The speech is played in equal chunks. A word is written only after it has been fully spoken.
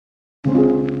What's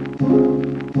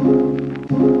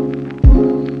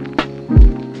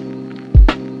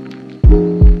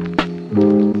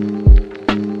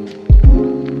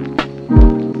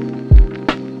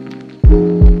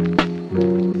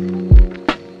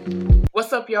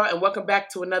up, y'all, and welcome back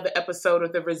to another episode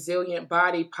of the Resilient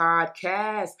Body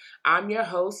Podcast. I'm your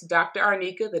host, Dr.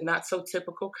 Arnika, the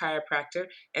not-so-typical chiropractor,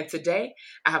 and today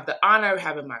I have the honor of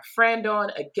having my friend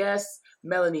on, a guest,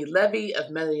 Melanie Levy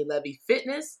of Melanie Levy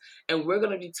Fitness, and we're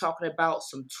going to be talking about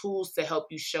some tools to help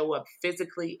you show up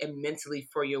physically and mentally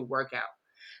for your workout.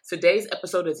 Today's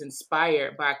episode is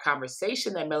inspired by a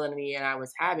conversation that Melanie and I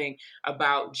was having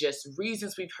about just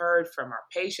reasons we've heard from our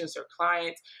patients or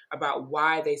clients about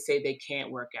why they say they can't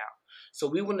work out. So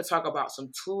we want to talk about some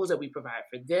tools that we provide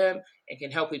for them and can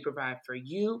help we provide for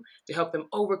you to help them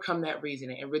overcome that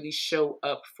reasoning and really show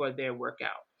up for their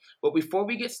workout. But before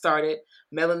we get started,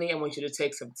 Melanie, I want you to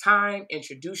take some time,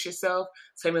 introduce yourself,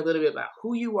 tell me a little bit about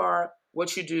who you are,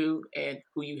 what you do, and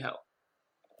who you help.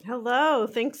 Hello.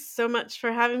 Thanks so much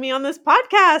for having me on this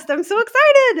podcast. I'm so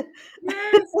excited.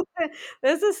 Yes.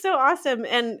 This is so awesome.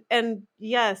 And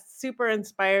yes, super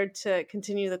inspired to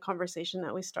continue the conversation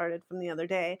that we started from the other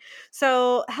day.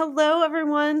 So hello,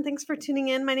 everyone. Thanks for tuning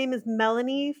in. My name is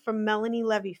Melanie from Melanie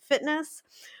Levy Fitness.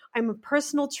 I'm a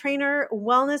personal trainer,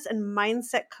 wellness and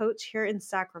mindset coach here in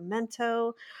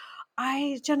Sacramento.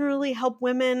 I generally help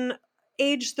women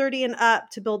age 30 and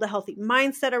up to build a healthy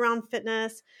mindset around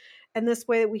fitness. And this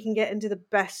way that we can get into the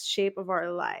best shape of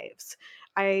our lives.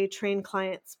 I train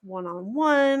clients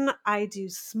one-on-one. I do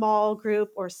small group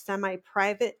or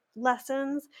semi-private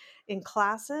lessons in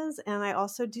classes. And I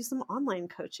also do some online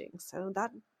coaching. So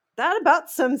that about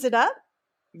sums it up.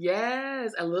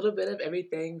 Yes, a little bit of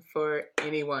everything for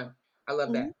anyone. I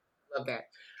love that. Mm-hmm. Love that.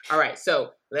 All right,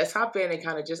 so let's hop in and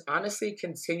kind of just honestly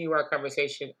continue our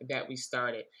conversation that we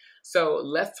started. So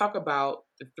let's talk about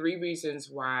the 3 reasons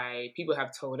why people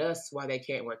have told us why they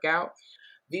can't work out.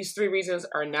 These 3 reasons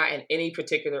are not in any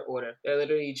particular order. They're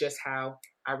literally just how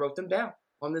I wrote them down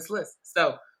on this list.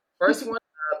 So first one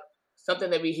up,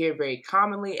 something that we hear very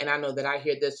commonly, and I know that I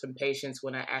hear this from patients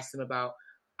when I ask them about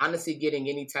honestly getting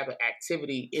any type of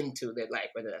activity into their life,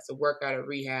 whether that's a workout or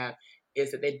rehab,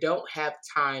 is that they don't have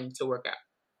time to work out.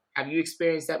 Have you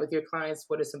experienced that with your clients?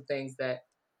 What are some things that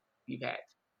you've had?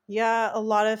 Yeah, a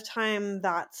lot of time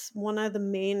that's one of the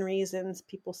main reasons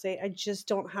people say, I just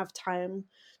don't have time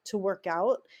to work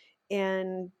out.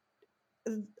 And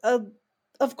uh,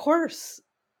 of course,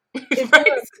 if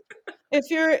Right?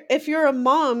 you're a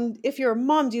mom,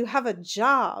 do you have a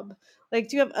job? Like,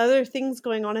 do you have other things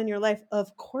going on in your life?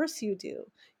 Of course you do.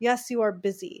 Yes, you are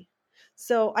busy.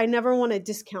 So I never want to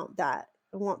discount that.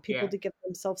 I want people Yeah. to give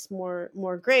themselves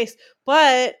more grace.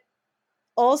 But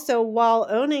also, while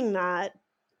owning that,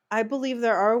 I believe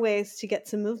there are ways to get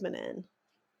some movement in.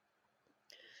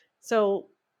 So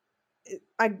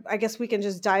I guess we can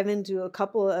just dive into a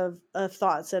couple of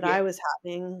thoughts that Yeah. I was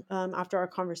having after our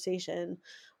conversation.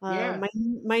 Yeah.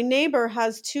 My neighbor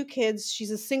has 2 kids. She's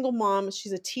a single mom.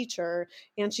 She's a teacher,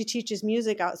 and she teaches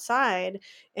music outside.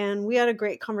 And we had a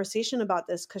great conversation about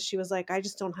this because she was like, I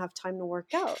just don't have time to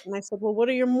work out. And I said, well, what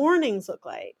do your mornings look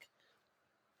like?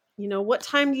 What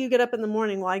time do you get up in the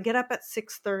morning? Well, I get up at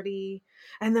 6:30,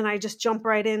 and then I just jump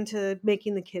right into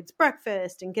making the kids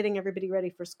breakfast and getting everybody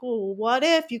ready for school. What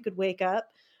if you could wake up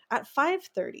at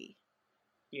 5:30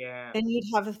 Yeah. and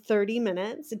you'd have 30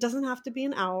 minutes? It doesn't have to be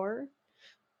an hour.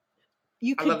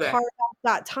 You I could love that. carve out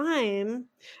that time,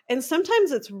 and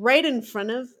sometimes it's right in front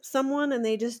of someone and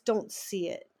they just don't see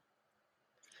it.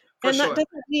 For sure.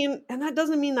 And that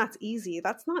doesn't mean that's easy.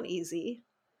 That's not easy.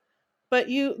 But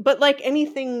like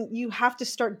anything, you have to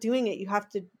start doing it. You have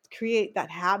to create that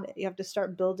habit. You have to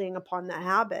start building upon that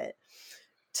habit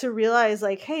to realize,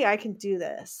 like, hey, I can do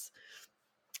this.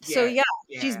 So Yeah.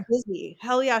 yeah, she's Yeah. busy.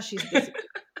 Hell yeah, she's busy.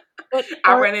 But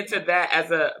I ran into that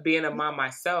as being a mom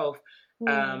myself.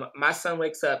 Mm. My son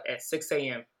wakes up at 6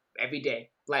 a.m. every day,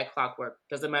 like clockwork.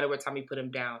 Doesn't matter what time you put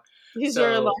him down. He's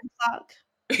your alarm So clock.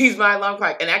 he's my alarm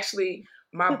clock. And actually,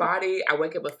 my body, I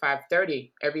wake up at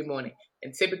 5:30 every morning.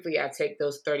 And typically, I take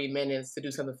those 30 minutes to do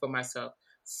something for myself.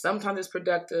 Sometimes it's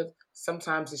productive.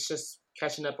 Sometimes it's just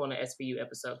catching up on an SVU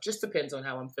episode. Just depends on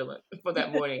how I'm feeling for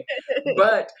that morning.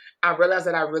 But I realized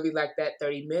that I really like that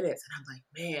 30 minutes. And I'm like,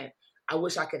 man, I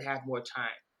wish I could have more time.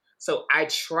 So I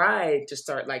tried to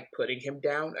start like putting him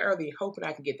down early, hoping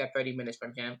I could get that 30 minutes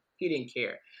from him. He didn't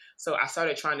care. So I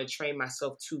started trying to train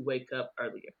myself to wake up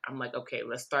earlier. I'm like, okay,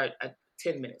 let's start at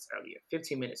 10 minutes earlier,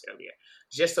 15 minutes earlier,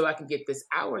 just so I can get this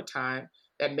hour time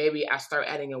that maybe I start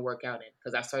adding a workout in.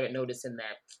 Because I started noticing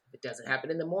that if it doesn't happen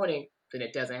in the morning, then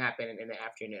it doesn't happen in the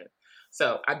afternoon.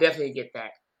 So I definitely get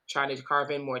that. trying to carve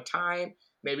in more time,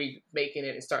 maybe making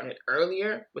it and starting it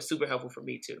earlier was super helpful for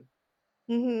me too.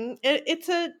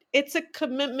 It's a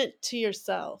commitment to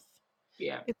yourself.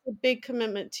 Yeah. It's a big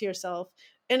commitment to yourself,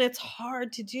 and it's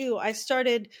hard to do. I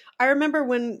remember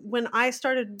when I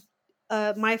started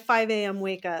my 5 a.m.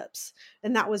 wake ups,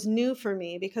 and that was new for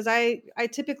me because I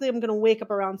typically am going to wake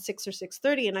up around 6 or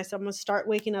 6:30, and I said I'm going to start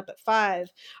waking up at 5.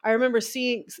 I remember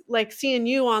seeing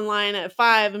you online at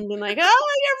 5 and being like,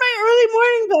 oh, you're my early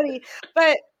morning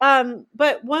buddy.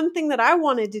 But one thing that I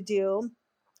wanted to do,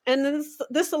 and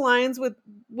this aligns with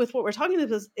what we're talking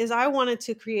about, is I wanted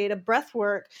to create a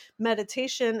breathwork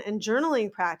meditation and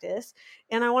journaling practice,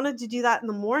 and I wanted to do that in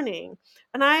the morning,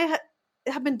 and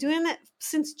have been doing it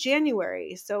since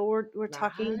January, so we're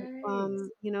talking Nice.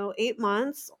 8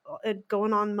 months,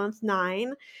 going on month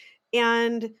 9,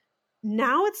 and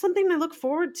now it's something I look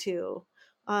forward to.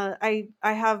 I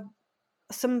have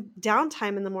some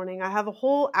downtime in the morning. I have a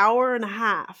whole hour and a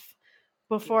half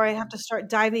before I Yeah. have to start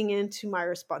diving into my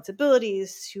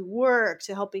responsibilities, to work,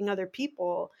 to helping other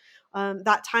people.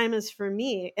 That time is for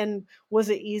me. And was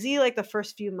it easy like the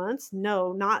first few months?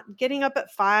 No, not getting up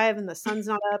at 5 and the sun's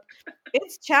not up.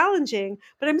 It's challenging,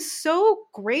 but I'm so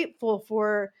grateful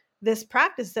for this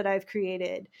practice that I've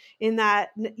created, in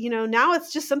that, now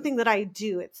it's just something that I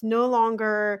do. It's no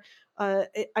longer,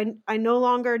 I no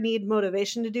longer need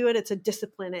motivation to do it. It's a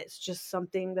discipline. It's just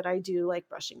something that I do, like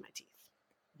brushing my teeth.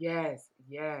 Yes.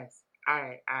 Yes.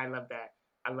 I love that.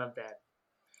 I love that.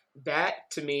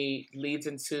 That to me leads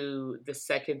into the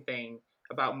second thing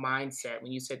about mindset.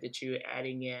 When you said that you're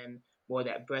adding in more of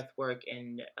that breath work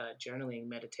and journaling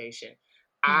meditation,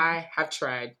 Mhm. I have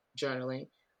tried journaling.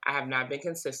 I have not been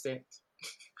consistent.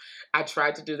 I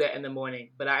tried to do that in the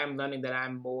morning, but I am learning that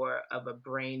I'm more of a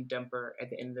brain dumper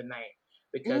at the end of the night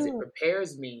because it Mm.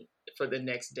 prepares me for the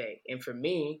next day. And for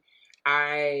me,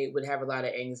 I would have a lot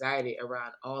of anxiety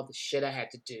around all the shit I had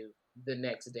to do the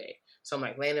next day. So I'm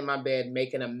like laying in my bed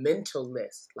making a mental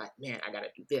list, like, man, I gotta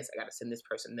do this, I gotta send this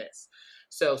person this.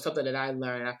 So something that I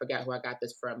learned, I forgot who I got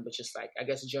this from, but just like I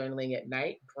guess journaling at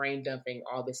night, brain dumping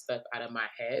all this stuff out of my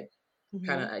head,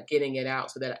 kind Mhm. of getting it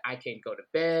out so that I can go to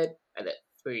bed at a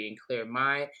free and clear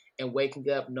mind and waking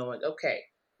up knowing, okay,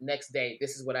 next day,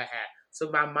 this is what I had. So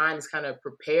my mind is kind of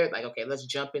prepared, like, okay, let's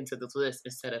jump into this list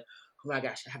instead of, oh my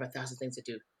gosh, I have 1,000 things to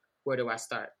do. Where do I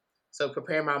start? So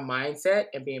prepare my mindset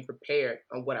and being prepared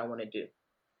on what I want to do.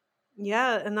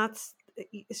 Yeah, and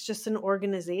it's just an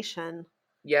organization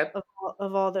Yep.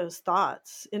 of all those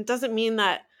thoughts. It doesn't mean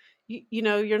that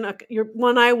you're not, your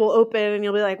one eye will open and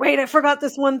you'll be like, wait, I forgot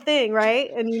this one thing, right?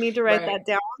 And you need to write Right. that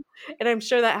down. And I'm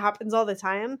sure that happens all the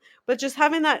time. But just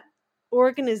having that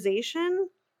organization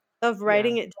of Yeah.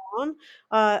 writing it down.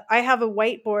 I have a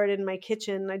whiteboard in my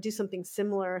kitchen. I do something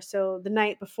similar. So the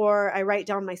night before, I write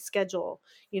down my schedule.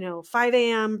 5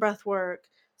 a.m. breath work,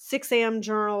 6 a.m.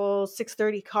 journal,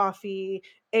 6:30 coffee,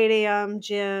 8 a.m.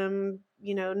 gym,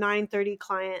 9:30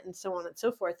 client, and so on and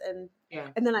so forth. And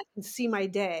Yeah. and then I can see my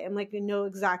day. I'm like, I know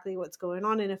exactly what's going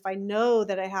on. And if I know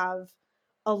that I have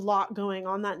a lot going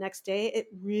on that next day, it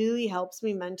really helps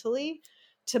me mentally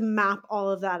to map all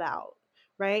of that out,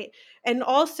 right? And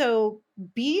also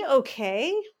be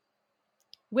okay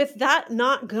with that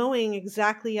not going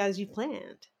exactly as you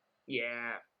planned.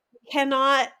 Yeah.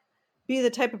 Cannot be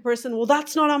the type of person, well,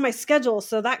 that's not on my schedule,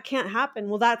 so that can't happen.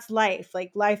 Well, that's life.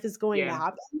 Like, life is going to Yeah.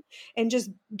 happen. And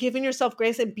just giving yourself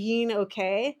grace and being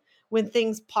okay when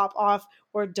things pop off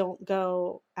or don't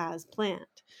go as planned.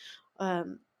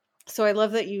 Um, so I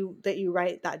love that you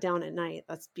write that down at night.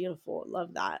 That's beautiful.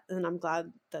 Love that, and I'm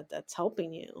glad that that's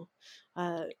helping you.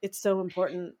 It's so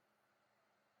important.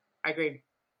 I agree.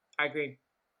 I agree.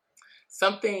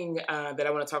 Something that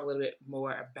I want to talk a little bit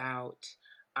more about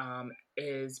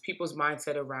is people's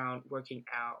mindset around working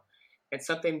out. And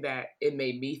something that it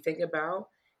made me think about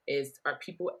is, are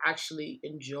people actually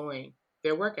enjoying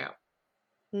their workout?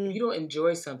 If Mm. you don't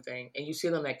enjoy something and you see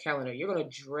it on that calendar, you're going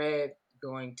to dread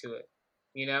going to it.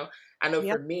 You know, I know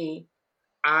for Yep. me,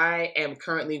 I am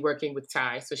currently working with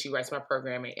Ty, so she writes my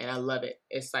programming, and I love it.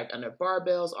 It's like under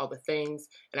barbells, all the things,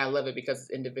 and I love it because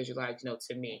it's individualized,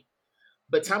 to me.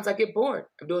 But times I get bored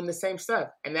of doing the same stuff.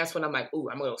 And that's when I'm like, ooh,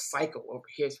 I'm going to go cycle over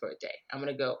here for a day. I'm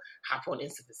going to go hop on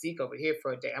Insta Physique over here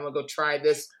for a day. I'm going to go try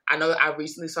this. I know that I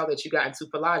recently saw that you got into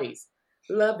Pilates.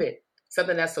 Love it.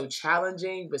 Something that's so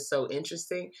challenging, but so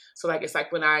interesting. So like, it's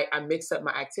like when I mix up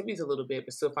my activities a little bit,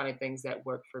 but still finding things that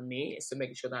work for me, is to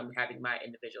making sure that I'm having my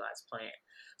individualized plan.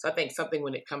 So I think something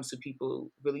when it comes to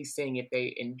people really seeing if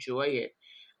they enjoy it,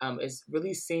 is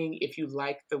really seeing if you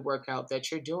like the workout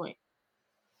that you're doing.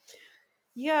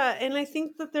 Yeah, and I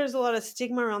think that there's a lot of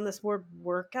stigma around this word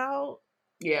workout.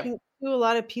 I Yeah. think to a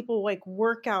lot of people like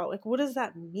workout, like what does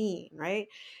that mean, right?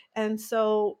 And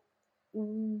so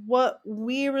what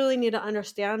we really need to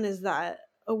understand is that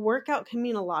a workout can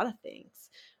mean a lot of things.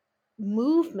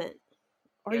 Movement.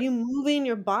 Are Yep. you moving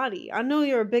your body? I know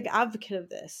you're a big advocate of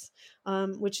this,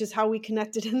 which is how we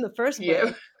connected in the first place.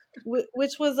 Yep.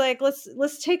 Which was like,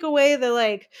 let's take away the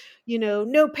like,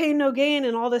 no pain, no gain,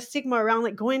 and all the stigma around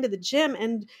like going to the gym,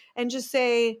 and just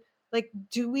say like,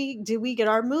 did we get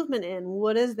our movement in?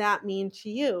 What does that mean to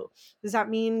you? Does that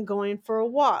mean going for a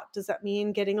walk? Does that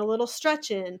mean getting a little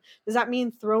stretch in? Does that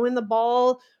mean throwing the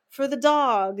ball for the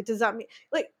dog? Does that mean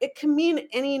like it can mean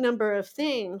any number of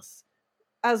things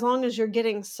as long as you're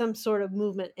getting some sort of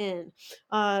movement in.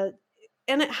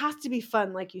 And it has to be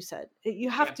fun, like you said. You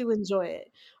have to enjoy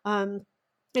it.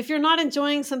 If you're not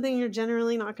enjoying something, you're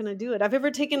generally not going to do it. Have you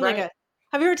ever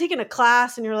taken a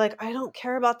class and you're like, I don't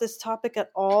care about this topic at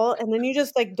all, and then you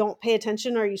just like don't pay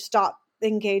attention, or you stop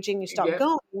engaging, you stop Yep.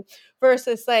 going,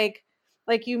 versus like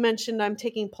you mentioned, I'm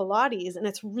taking Pilates and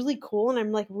it's really cool and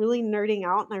I'm like really nerding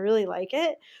out and I really like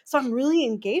it. So I'm really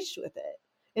engaged with it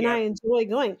and I Yep. enjoy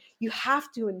going. You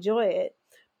have to enjoy it.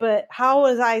 But how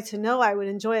was I to know I would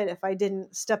enjoy it if I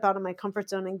didn't step out of my comfort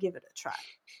zone and give it a try?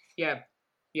 Yeah.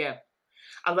 Yeah.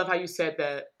 I love how you said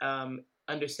that,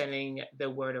 understanding the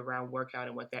word around workout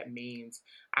and what that means.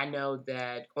 I know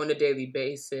that on a daily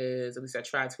basis, at least I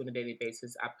try to on a daily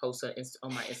basis, I post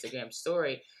on my Instagram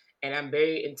story, and I'm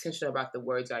very intentional about the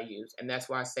words I use. And that's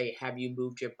why I say, have you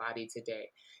moved your body today?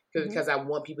 Because I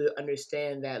want people to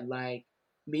understand that, like,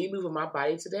 me moving my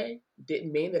body today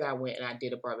didn't mean that I went and I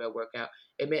did a barbell workout.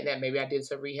 It meant that maybe I did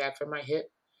some rehab for my hip.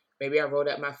 Maybe I rolled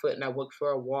out my foot and I went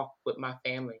for a walk with my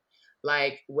family.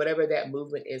 Like, whatever that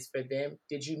movement is for them.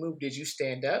 Did you move? Did you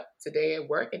stand up today at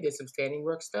work and did some standing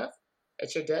work stuff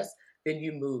at your desk? Then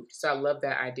you moved. So I love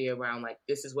that idea around like,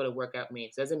 this is what a workout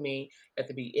means. Doesn't mean that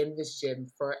to be in this gym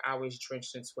for hours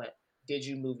drenched in sweat. Did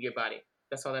you move your body?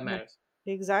 That's all that Yeah, matters.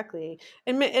 exactly.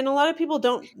 And a lot of people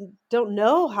don't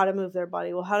know how to move their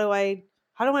body. Well, how do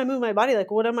I move my body?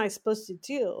 Like, what am I supposed to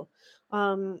do?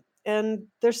 And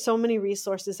there's so many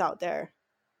resources out there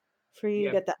for you to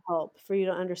Yeah. get that help, for you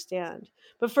to understand.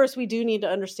 But first, we do need to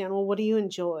understand, well, what do you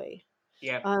enjoy?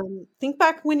 Yeah. Think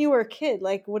back when you were a kid.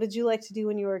 Like, what did you like to do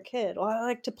when you were a kid? Well, I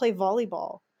like to play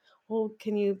volleyball. Well,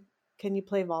 can you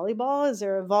play volleyball? Is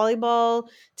there a volleyball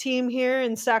team here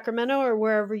in Sacramento or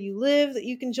wherever you live that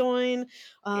you can join?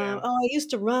 Yeah. Oh, I used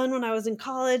to run when I was in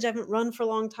college. I haven't run for a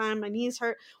long time. My knees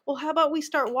hurt. Well, how about we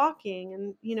start walking?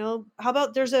 And how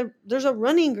about there's a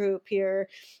running group here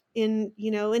in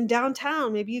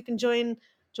downtown. Maybe you can join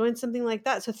something like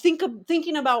that. So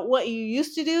thinking about what you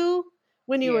used to do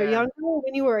when you were Yeah. younger,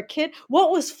 when you were a kid,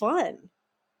 what was fun?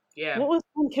 Yeah. What was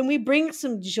fun? Can we bring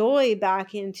some joy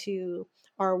back into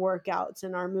our workouts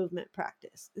and our movement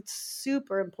practice? It's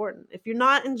super important. If you're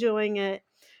not enjoying it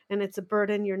and it's a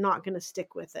burden, you're not going to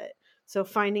stick with it. So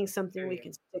finding something we Period.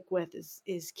 can stick with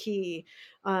is key,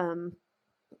 and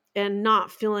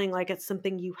not feeling like it's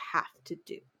something you have to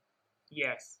do.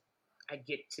 Yes. I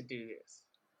get to do this.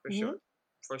 For Mm-hmm. sure.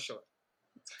 For sure.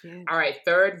 Yeah. All right.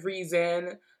 Third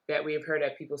reason that we have heard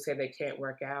that people say they can't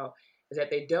work out is that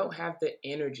they don't have the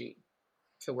energy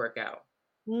to work out.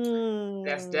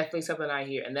 That's Mm. definitely something I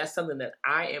hear. And that's something that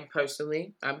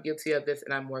I'm guilty of this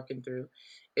and I'm working through,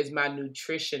 is my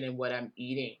nutrition and what I'm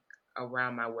eating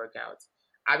around my workouts.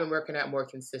 I've been working out more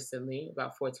consistently,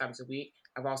 about 4 times a week.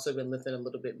 I've also been lifting a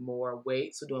little bit more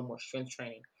weight, so doing more strength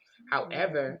training.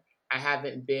 However, I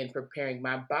haven't been preparing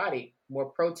my body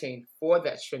more protein for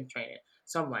that strength training.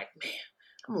 So I'm like, man,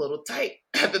 I'm a little tight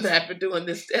after doing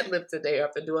this deadlift today,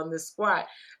 after doing this squat.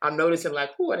 I'm noticing like,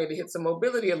 I need to hit some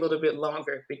mobility a little bit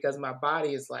longer because my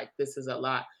body is like, this is a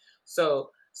lot.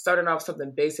 So starting off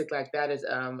something basic like that is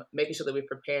making sure that we're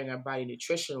preparing our body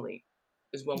nutritionally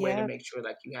is one way to Yeah. make sure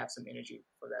like you have some energy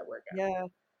for that workout. Yeah.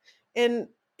 And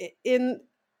in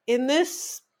in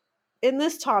this in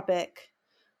this topic,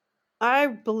 I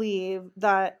believe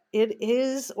that it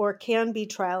is or can be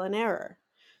trial and error.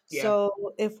 Yeah. So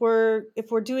if we're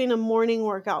doing a morning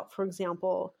workout, for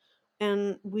example,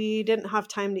 and we didn't have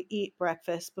time to eat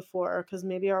breakfast before because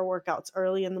maybe our workout's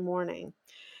early in the morning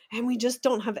and we just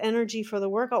don't have energy for the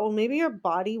workout, well, maybe your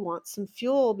body wants some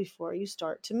fuel before you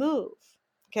start to move.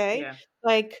 Okay? Yeah.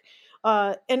 Like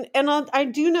I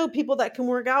do know people that can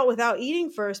work out without eating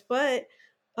first, but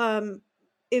um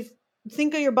if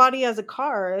think of your body as a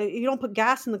car. You don't put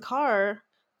gas in the car,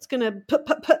 it's gonna put.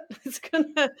 It's gonna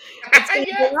go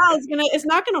Yes. out. It's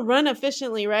not gonna run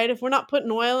efficiently, right? If we're not putting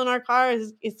oil in our car,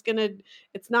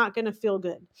 it's not gonna feel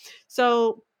good.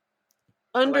 So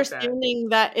I like that. understanding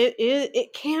that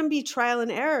it can be trial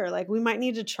and error. Like we might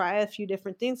need to try a few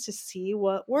different things to see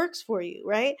what works for you,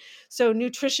 right? So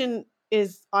nutrition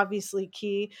is obviously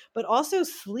key, but also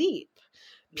sleep.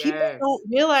 People Yes. don't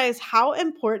realize how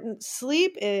important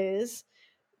sleep is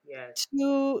Yes.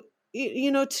 to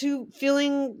to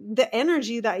feeling the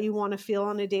energy that you want to feel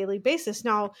on a daily basis.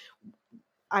 Now,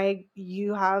 I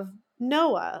you have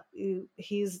Noah.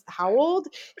 He's how old?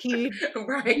 He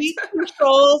Right.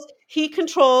 he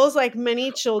controls like many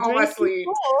All my children sleep.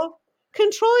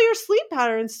 control your sleep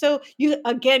patterns. So you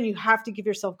have to give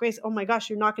yourself grace. Oh my gosh,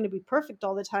 you're not going to be perfect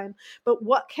all the time. But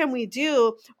what can we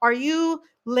do? Are you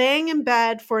laying in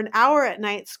bed for an hour at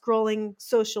night scrolling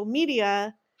social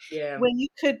media Yeah. when you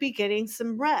could be getting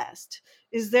some rest?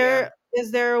 Is Yeah.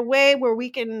 there a way where we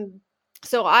can,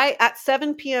 so I at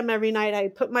 7 p.m. every night I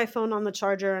put my phone on the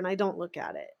charger and I don't look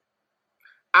at it.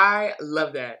 I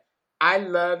love that. I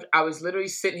was literally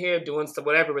sitting here doing some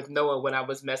whatever with Noah when I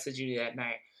was messaging you that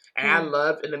night. And I Mm.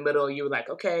 loved in the middle, you were like,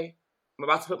 okay, I'm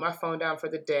about to put my phone down for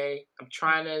the day. I'm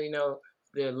trying to,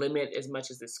 the limit as much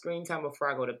as the screen time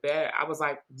before I go to bed. I was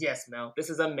like, yes, Mel, this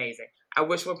is amazing. I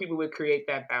wish more people would create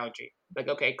that boundary. Like,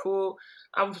 okay, cool.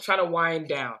 I'm trying to wind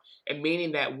down. And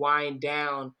meaning that wind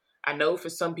down, I know for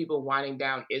some people, winding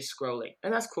down is scrolling.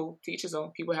 And that's cool. To each his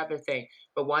own. People have their thing.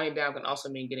 But winding down can also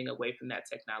mean getting away from that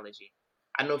technology.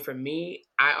 I know for me,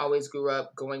 I always grew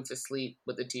up going to sleep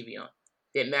with the TV on.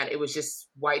 Didn't matter. It was just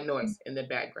white noise in the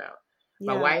background.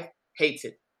 My Yeah. wife hates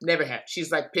it. Never have.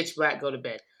 She's like pitch black, go to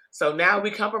bed. So now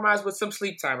we compromise with some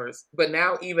sleep timers. But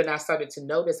now even I started to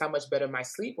notice how much better my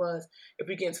sleep was if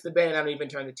we get into the bed and I don't even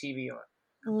turn the TV on.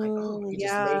 I'm like, oh, we could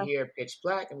just lay Yeah. here pitch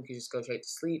black and we could just go straight to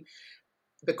sleep.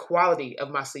 The quality of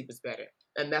my sleep is better.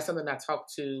 And that's something I talk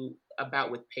to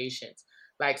about with patients.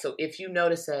 Like, so if you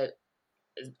notice that,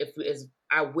 if is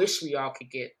I wish we all could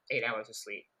get 8 hours of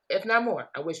sleep, if not more.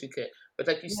 I wish we could, but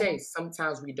like you Yeah. say,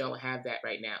 sometimes we don't have that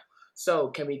right now. So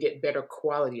can we get better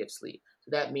quality of sleep?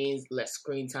 So that means less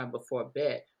screen time before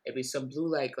bed, maybe some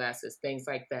blue light glasses, things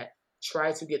like that.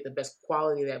 Try to get the best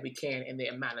quality that we can in the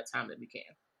amount of time that we can.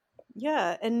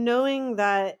 Yeah, and knowing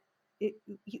that it,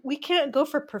 we can't go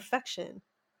for perfection.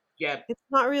 Yeah. It's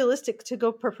not realistic to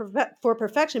go for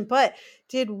perfection, but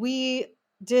did we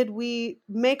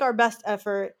make our best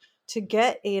effort to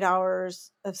get 8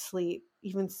 hours of sleep,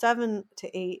 even 7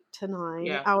 to 8 to 9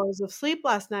 Yeah. hours of sleep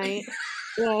last night?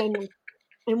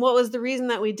 And what was the reason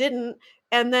that we didn't?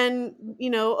 And then,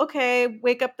 okay,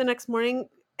 wake up the next morning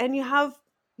and you have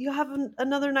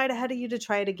another night ahead of you to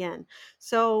try it again.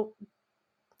 So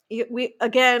we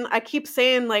again, I keep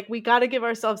saying, like, we got to give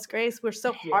ourselves grace. We're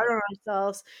so Yeah. hard on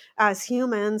ourselves as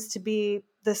humans to be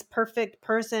this perfect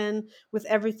person with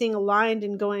everything aligned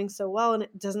and going so well, and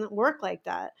it doesn't work like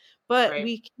that. But Right.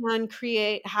 we can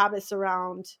create habits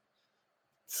around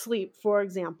sleep, for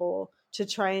example, to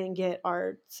try and get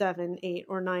our 7, 8,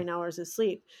 or 9 hours of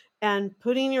sleep. And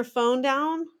putting your phone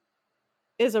down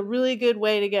is a really good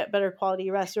way to get better quality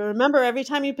rest. So remember, every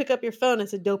time you pick up your phone,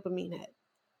 it's a dopamine hit.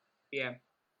 Yeah.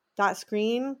 That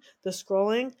screen, the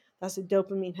scrolling, that's a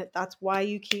dopamine hit. That's why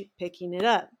you keep picking it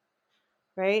up,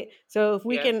 right? So if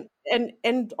we Yeah. can,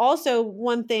 and also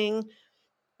one thing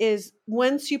is,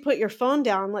 once you put your phone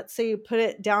down, let's say you put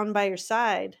it down by your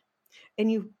side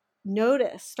and you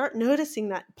start noticing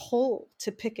that pull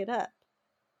to pick it up.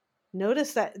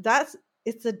 Notice that's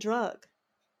it's a drug.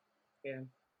 Yeah.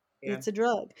 Yeah. It's a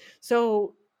drug.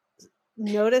 So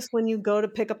notice when you go to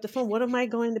pick up the phone, what am I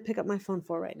going to pick up my phone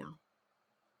for right now?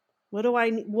 What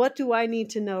do I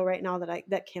need to know right now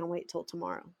that can't wait till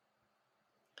tomorrow?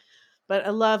 But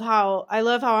I love how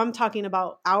I'm talking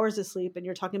about hours of sleep and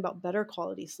you're talking about better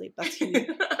quality sleep. That's huge.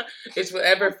 It's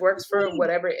whatever That's works for great.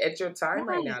 whatever at your time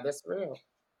right Yeah. now. That's real.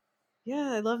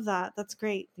 Yeah, I love that. That's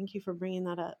great. Thank you for bringing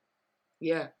that up.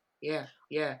 Yeah, yeah,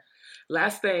 yeah.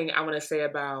 Last thing I want to say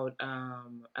about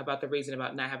the reason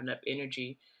about not having enough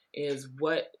energy is,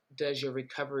 what does your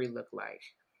recovery look like?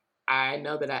 I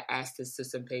know that I asked this to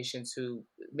some patients who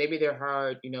maybe they're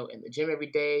hard, in the gym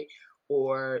every day,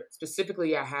 or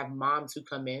specifically I have moms who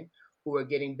come in who are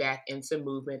getting back into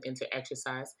movement, into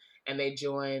exercise, and they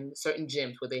join certain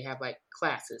gyms where they have like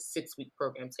classes, 6-week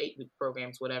programs, 8-week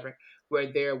programs, whatever,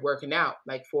 where they're working out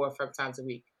like 4 or 5 times a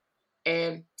week.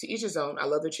 And to each his own. I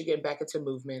love that you're getting back into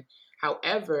movement.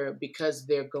 However, because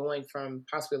they're going from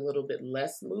possibly a little bit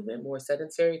less movement, more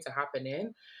sedentary, to hopping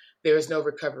in, there is no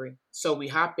recovery. So we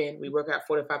hop in, we work out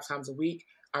 4 to 5 times a week.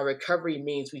 Our recovery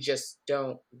means we just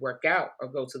don't work out or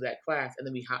go to that class, and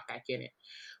then we hop back in it.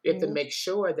 We have to Mhm. make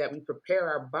sure that we prepare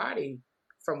our body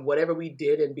from whatever we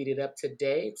did and beat it up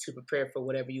today to prepare for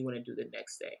whatever you want to do the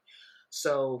next day.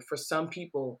 So for some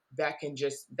people, that can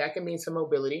mean some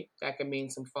mobility, that can mean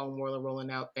some foam roller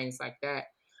rolling out, things like that.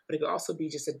 But it could also be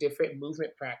just a different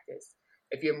movement practice.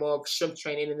 If you're more of strength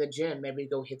training in the gym, maybe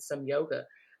go hit some yoga.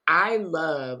 I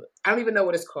don't even know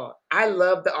what it's called. I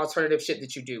love the alternative shit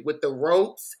that you do with the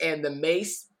ropes and the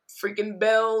mace freaking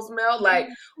bells, Mel. Like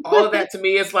all of that to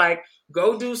me is like,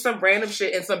 go do some random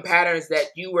shit and some patterns that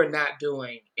you were not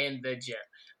doing in the gym.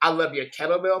 I love your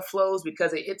kettlebell flows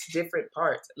because it hits different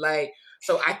parts. Like,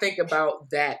 so I think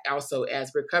about that also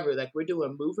as recovery. Like we're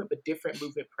doing movement, but different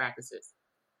movement practices.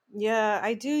 Yeah,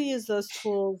 I do use those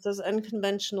tools, those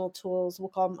unconventional tools. We'll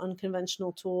call them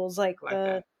unconventional tools, I like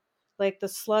that. like the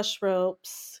slush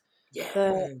ropes, Yes.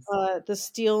 the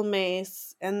steel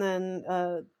mace, and then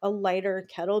a lighter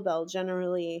kettlebell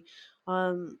generally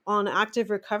on active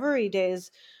recovery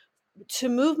days to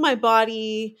move my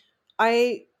body.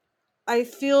 I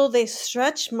feel they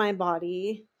stretch my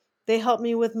body. They help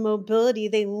me with mobility.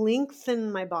 They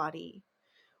lengthen my body.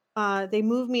 They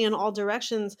move me in all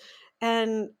directions,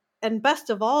 and best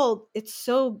of all, it's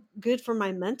so good for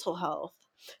my mental health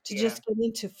to Yeah. just get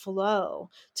into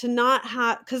flow, to not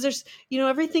have, because there's,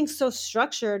 everything's so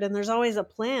structured and there's always a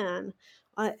plan.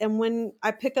 And when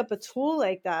I pick up a tool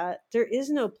like that, there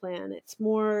is no plan. It's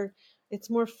more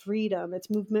freedom. It's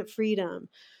movement freedom.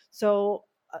 So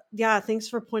yeah, thanks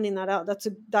for pointing that out.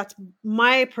 That's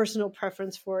my personal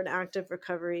preference for an active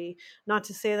recovery. Not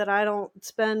to say that I don't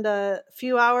spend a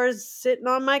few hours sitting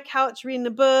on my couch reading a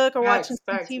book or watching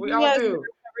some Facts. We TV all as a do.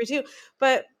 recovery too.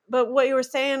 But what you were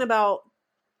saying about,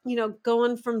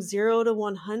 going from 0 to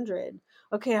 100.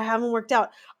 Okay, I haven't worked out.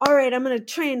 All right, I'm going to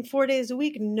train 4 days a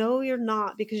week. No, you're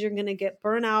not, because you're going to get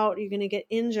burnt out. You're going to get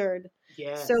injured.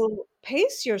 Yes. So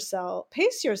pace yourself.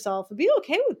 Pace yourself. Be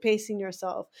okay with pacing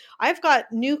yourself. I've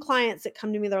got new clients that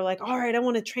come to me. They're like, all right, I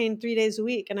want to train 3 days a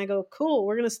week. And I go, cool,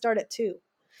 we're going to start at 2.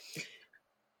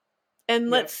 And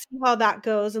Yep. let's see how that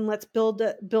goes, and let's build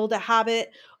a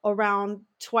habit around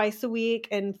twice a week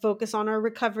and focus on our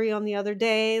recovery on the other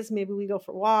days. Maybe we go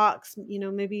for walks,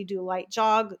 maybe you do a light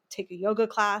jog, take a yoga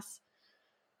class.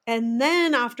 And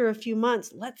then after a few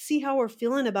months, let's see how we're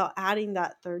feeling about adding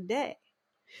that third day.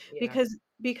 Yeah.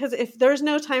 Because if there's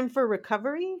no time for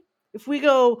recovery, if we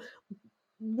go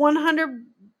 100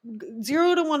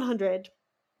 0 to 100,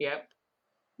 Yep.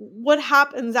 what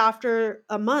happens after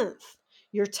a month?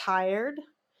 You're tired,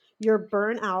 you're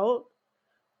burnt out,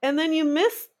 and then you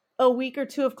miss a week or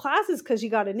 2 of classes because you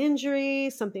got an injury,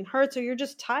 something hurts, or you're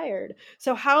just tired.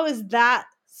 So how is that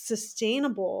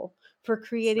sustainable for It's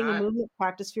creating a not. movement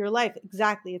practice for your life?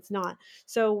 Exactly, it's not.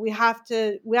 So we have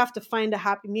to find a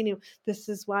happy medium. This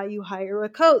is why you hire a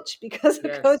coach, because a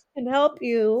coach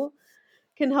Yes.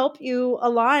 can help you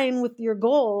align with your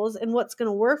goals and what's going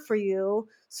to work for you,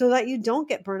 so that you don't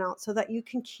get burnout, so that you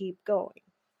can keep going.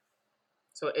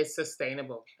 So it's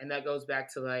sustainable. And that goes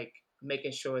back to like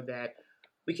making sure that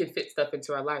we can fit stuff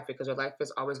into our life because our life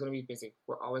is always going to be busy.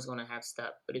 We're always going to have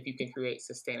stuff. But if you can create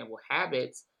sustainable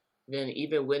habits, then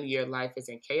even when your life is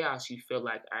in chaos, you feel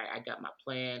like, all right, I got my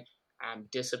plan, I'm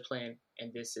disciplined,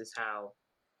 and this is how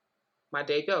my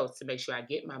day goes to make sure I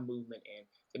get my movement in,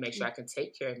 to make sure I can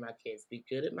take care of my kids, be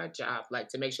good at my job, like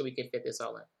to make sure we can fit this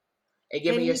all in. And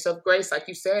giving And you yourself grace, like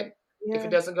you said, if it Yeah.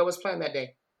 doesn't go as planned that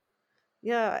day.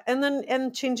 Yeah,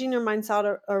 and changing your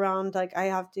mindset around, like, I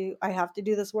have to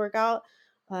do this workout,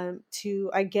 to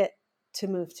I get to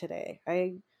move today.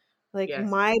 Like, Yes.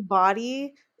 my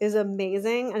body is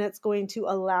amazing, and it's going to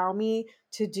allow me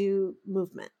to do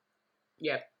movement.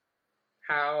 Yep.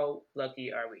 How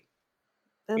lucky are we?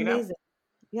 You know? Amazing.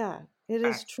 Yeah, it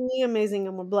is Facts. truly amazing,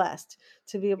 and we're blessed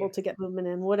to be able to Yes. get movement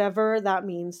in, whatever that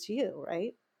means to you,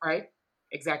 right? Right?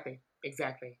 Exactly.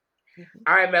 Exactly. Mhm.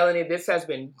 All right, Melanie, this has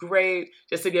been great.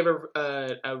 Just to give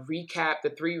a recap, the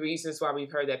 3 reasons why we've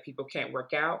heard that people can't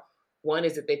work out. One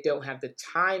is that they don't have the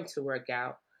time to work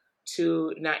out.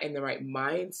 2, not in the right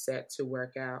mindset to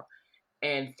work out.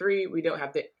 And 3, we don't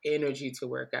have the energy to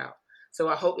work out. So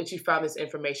I hope that you found this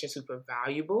information super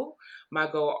valuable. My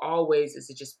goal always is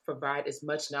to just provide as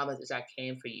much knowledge as I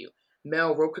can for you.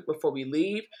 Mel, real quick before we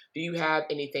leave, do you have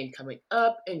anything coming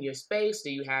up in your space?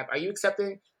 Are you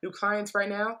accepting new clients right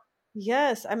now?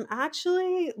 Yes, I'm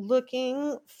actually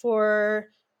looking for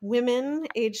women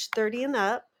age 30 and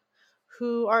up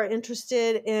who are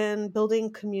interested in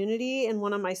building community in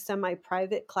one of my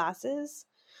semi-private classes.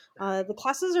 The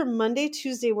classes are Monday,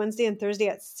 Tuesday, Wednesday, and Thursday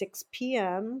at 6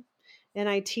 p.m. And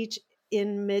I teach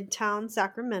in Midtown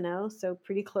Sacramento, so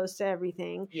pretty close to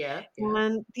everything. Yeah.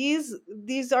 And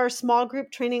these are small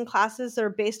group training classes that are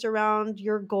based around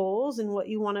your goals and what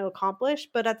you want to accomplish.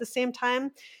 But at the same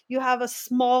time, you have a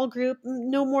small group,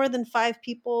 no more than 5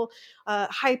 people,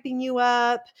 hyping you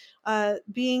up,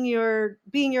 being your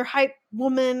hype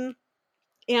woman,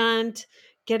 and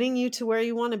getting you to where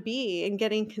you want to be, and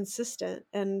getting consistent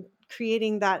and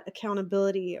creating that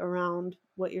accountability around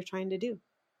what you're trying to do.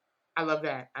 I love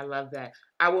that. I love that.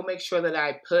 I will make sure that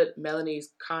I put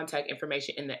Melanie's contact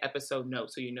information in the episode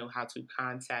notes so you know how to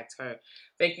contact her.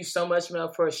 Thank you so much,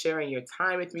 Mel, for sharing your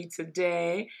time with me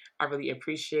today. I really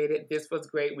appreciate it. This was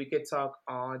great. We could talk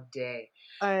all day.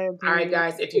 I agree. All right,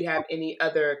 guys, if you have any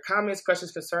other comments,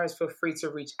 questions, concerns, feel free to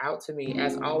reach out to me.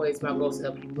 As always, my goal is to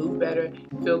help you move better,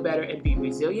 feel better, and be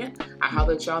resilient. I'll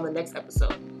holler at y'all in the next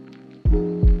episode.